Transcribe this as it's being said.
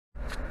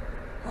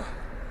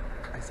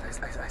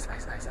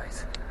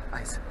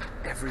ice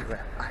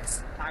everywhere,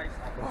 ice.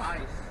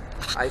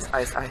 Ice.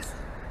 Ice.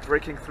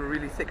 Breaking through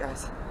really thick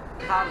ice.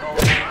 Hello,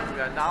 we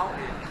are now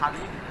in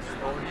Tallinn,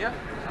 Estonia.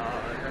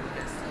 You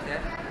can see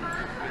that.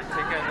 We've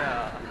taken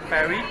a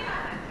ferry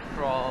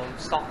from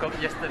Stockholm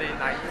yesterday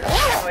night,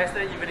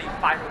 yesterday evening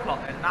 5 o'clock,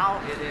 and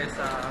now it is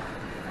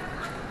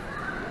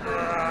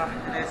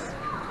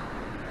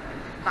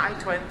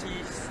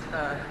 9:20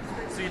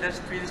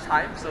 Swedish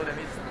time, so that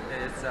means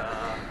it's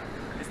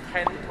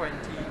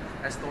 10:20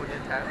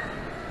 Estonian time.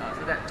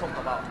 So that took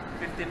about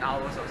 15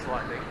 hours or so,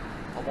 I think,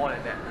 or more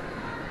than that.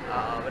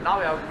 But now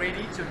we are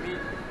ready to meet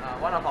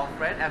one of our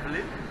friends,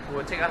 Evelyn, who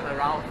will take us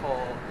around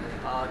for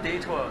day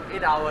tour,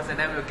 8 hours, and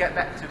then we'll get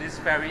back to this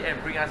ferry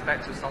and bring us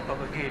back to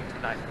Stockholm again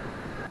tonight.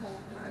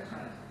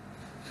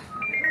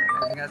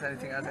 Anything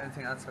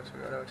else?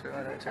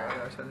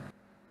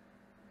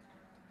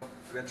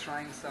 We're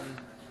trying some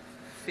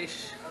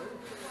fish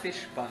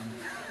bun.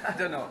 I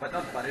don't know, but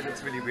not bun, it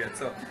looks really weird.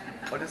 So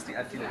honestly,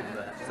 I feel like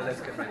that. So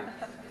let's get ready.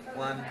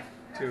 1,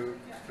 2,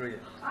 3.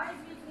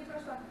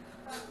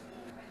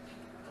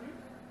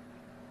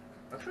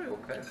 Actually,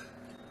 okay.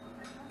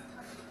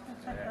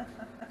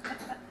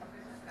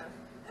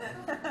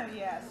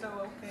 Yeah, so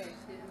okay.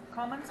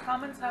 Comments? How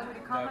would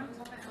you comment?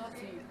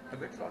 A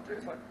bit salty,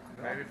 but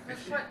very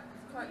fishy.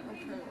 Quite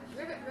okay.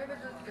 Maybe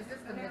is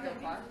this the middle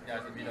part? Yeah,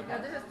 it's the middle Yeah,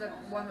 part. this is the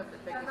one with the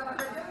biggest one.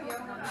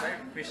 Very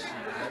fishy.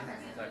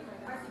 Like,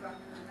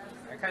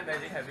 I can't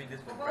imagine having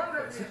this for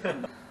breakfast.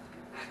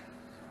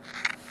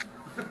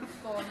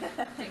 個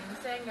勁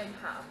聲嘅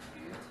鹹魚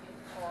田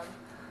案。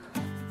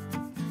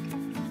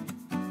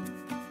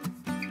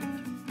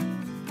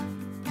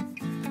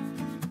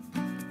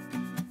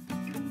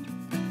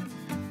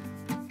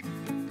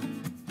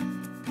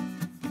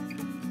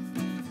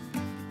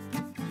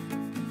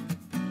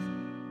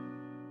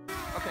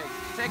Okay,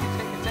 take it.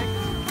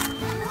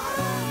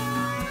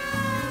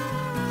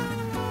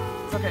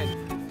 It's okay.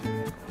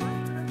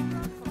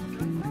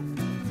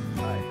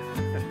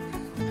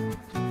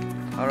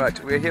 All right,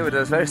 we're here with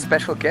a very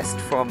special guest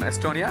from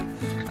Estonia.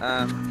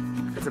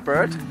 It's a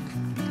bird.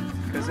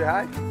 Can you say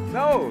hi?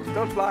 No,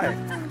 don't fly.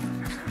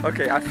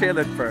 Okay, I fail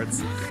at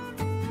birds.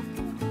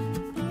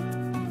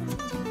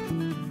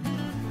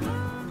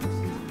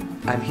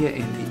 I'm here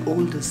in the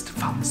oldest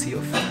pharmacy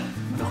of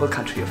the whole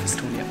country of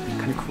Estonia.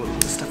 Kind of cool.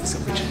 The stuff is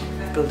original.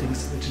 The building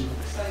is original.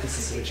 This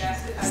is original.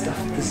 Stuff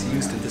this is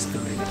used in this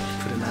building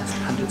for the last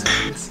hundreds of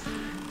years.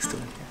 Still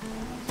in here.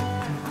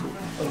 Kind of cool.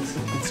 All these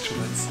little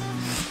instruments.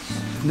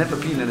 I've never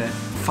been in a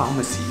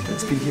pharmacy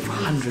that's been here for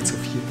hundreds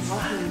of years.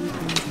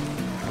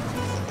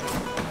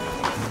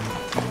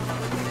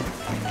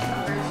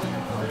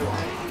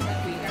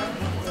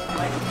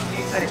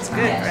 But it's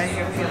good, right?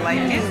 You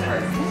like it?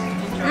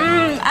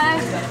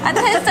 I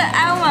tasted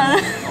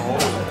almond.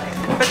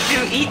 But do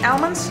you eat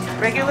almonds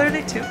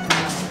regularly too?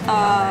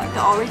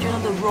 The original,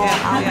 the raw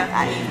almond.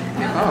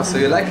 Oh, so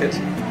you like it?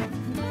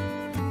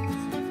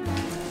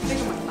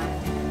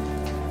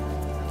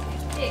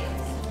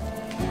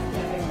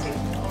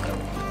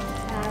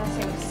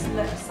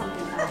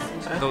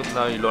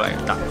 Now you look like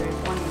a duck.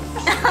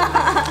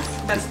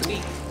 That's the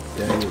beak.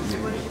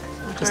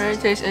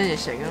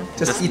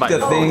 Just eat the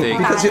thing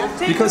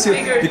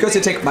because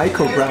you take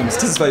micrograms.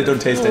 This is why you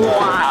don't taste anything.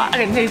 Wow, I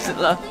can taste it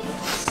though.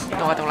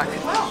 No, I don't like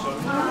it.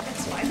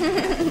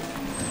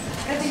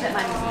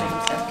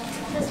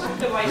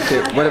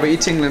 Okay, what are we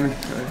eating? Let me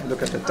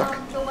look at the duck.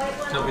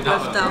 No,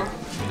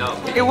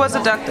 without. It was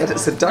a duck. That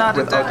is a duck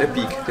without a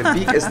beak. The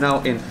beak is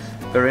now in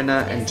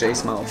Verena and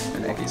Jay's mouth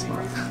and Aggie's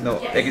mouth. No,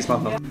 Aggie's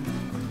mouth no.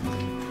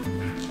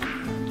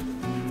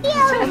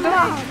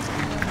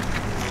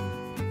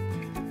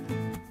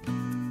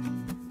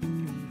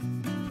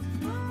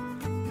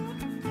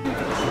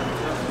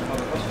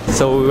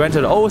 So we went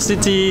to the old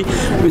city,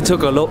 we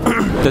took a look,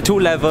 the 2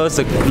 levels,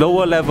 the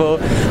lower level,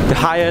 the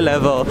higher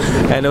level,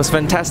 and it was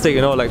fantastic,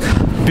 you know, like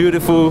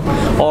beautiful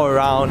all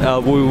around.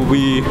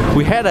 We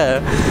had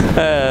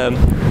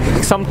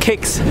some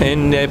cakes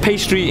and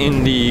pastry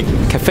in the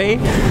cafe,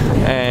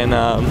 and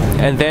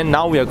then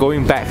now we are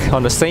going back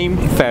on the same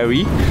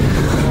ferry.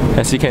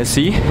 As you can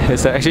see,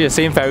 it's actually the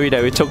same ferry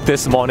that we took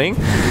this morning.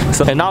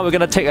 So, and now we're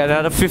gonna take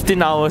another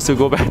 15 hours to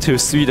go back to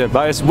Sweden,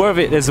 but it's worth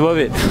it. It's worth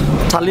it.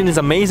 Tallinn is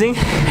amazing.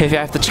 If you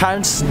have the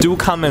chance, do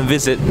come and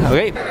visit.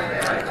 Okay.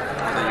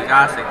 而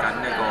家食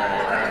緊呢個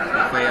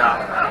buffet 啦，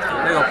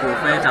呢個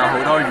buffet 就好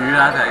多魚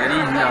啦，就係嗰啲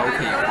魚又好奇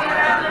怪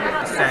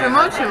啦，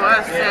全部係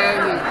腥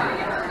魚，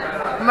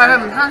唔係佢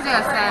唔單止係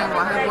腥喎，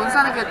佢本身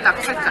嘅特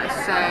色就係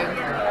腥。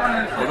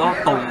好多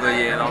凍嘅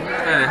嘢咯，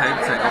即係你喺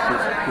成個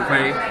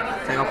buffet。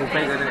成個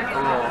buffet 嗰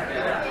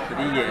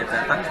啲嘢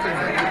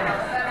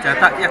就係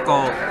得一個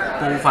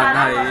部分係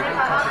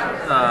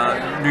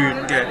暖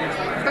嘅。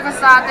佢個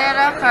沙爹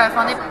咧，佢係放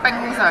啲冰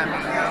上面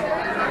嘅，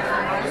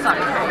好神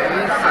奇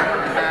神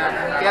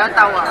幾多兜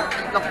啊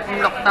？6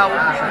兜，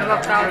五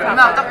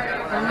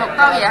六兜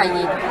嘢係熱，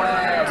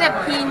即係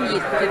偏熱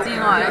嘅之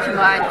外咧，全部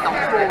係凍。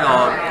呢個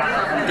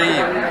經驗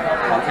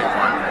好奇怪，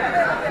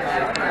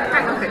真係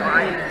好奇怪。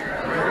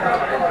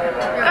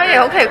雞翼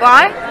好奇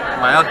怪。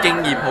埋一個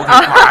經驗好奇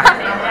怪。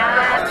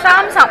35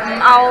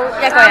歐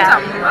一個人。35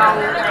歐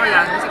一個人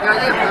食咗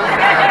啲好平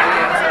嘅嘢。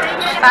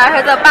但係佢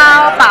就包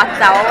白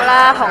酒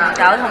啦、紅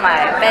酒同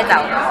埋啤酒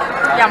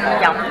任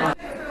飲。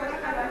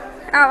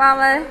啱啱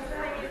咧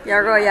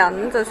有個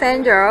人就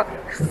send 咗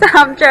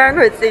3張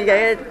佢自己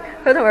嘅，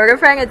佢同佢嘅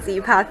friend 嘅自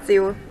拍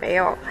照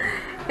俾我。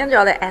跟住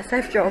我哋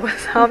accept 咗嗰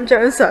3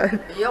張相。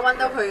如果揾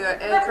到佢嘅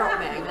AirDrop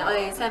名，我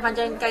哋 send 翻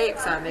張雞翼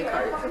相俾佢，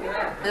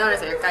俾我哋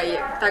食嘅雞翼。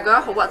但係覺得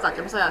好核突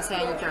咁，所以又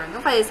send 呢張。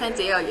咁費事 send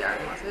自己個樣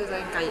喎，所以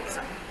send 雞翼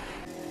相。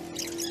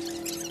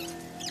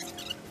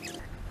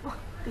哇！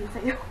電死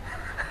咗，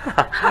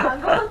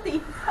行過電死。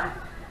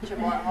全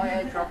部人開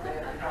AirDrop 俾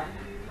佢。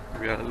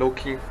We are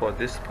looking for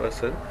this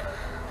person.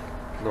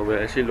 No,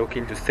 we're actually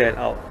looking to send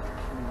out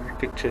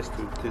pictures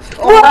to this.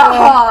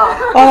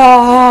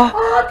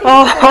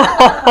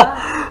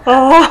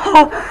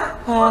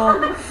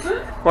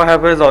 What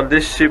happens on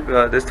this ship?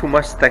 There's too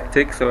much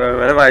static, so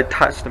whenever I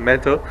touch the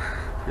metal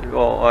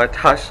or I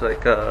touch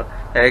like a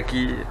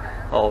eggy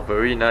or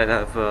marine, I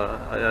have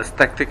a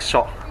static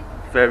shock,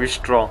 very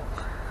strong.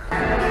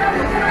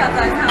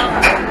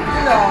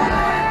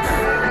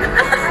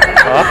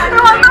 你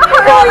揾到佢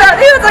啊！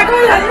呢個就係佢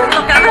喺度錄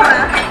緊係咪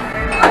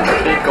啊？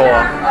邊個啊？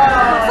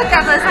識格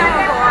仔衫嗰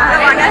個啊！你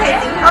玩緊戲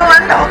點？我揾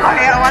到佢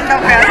啊！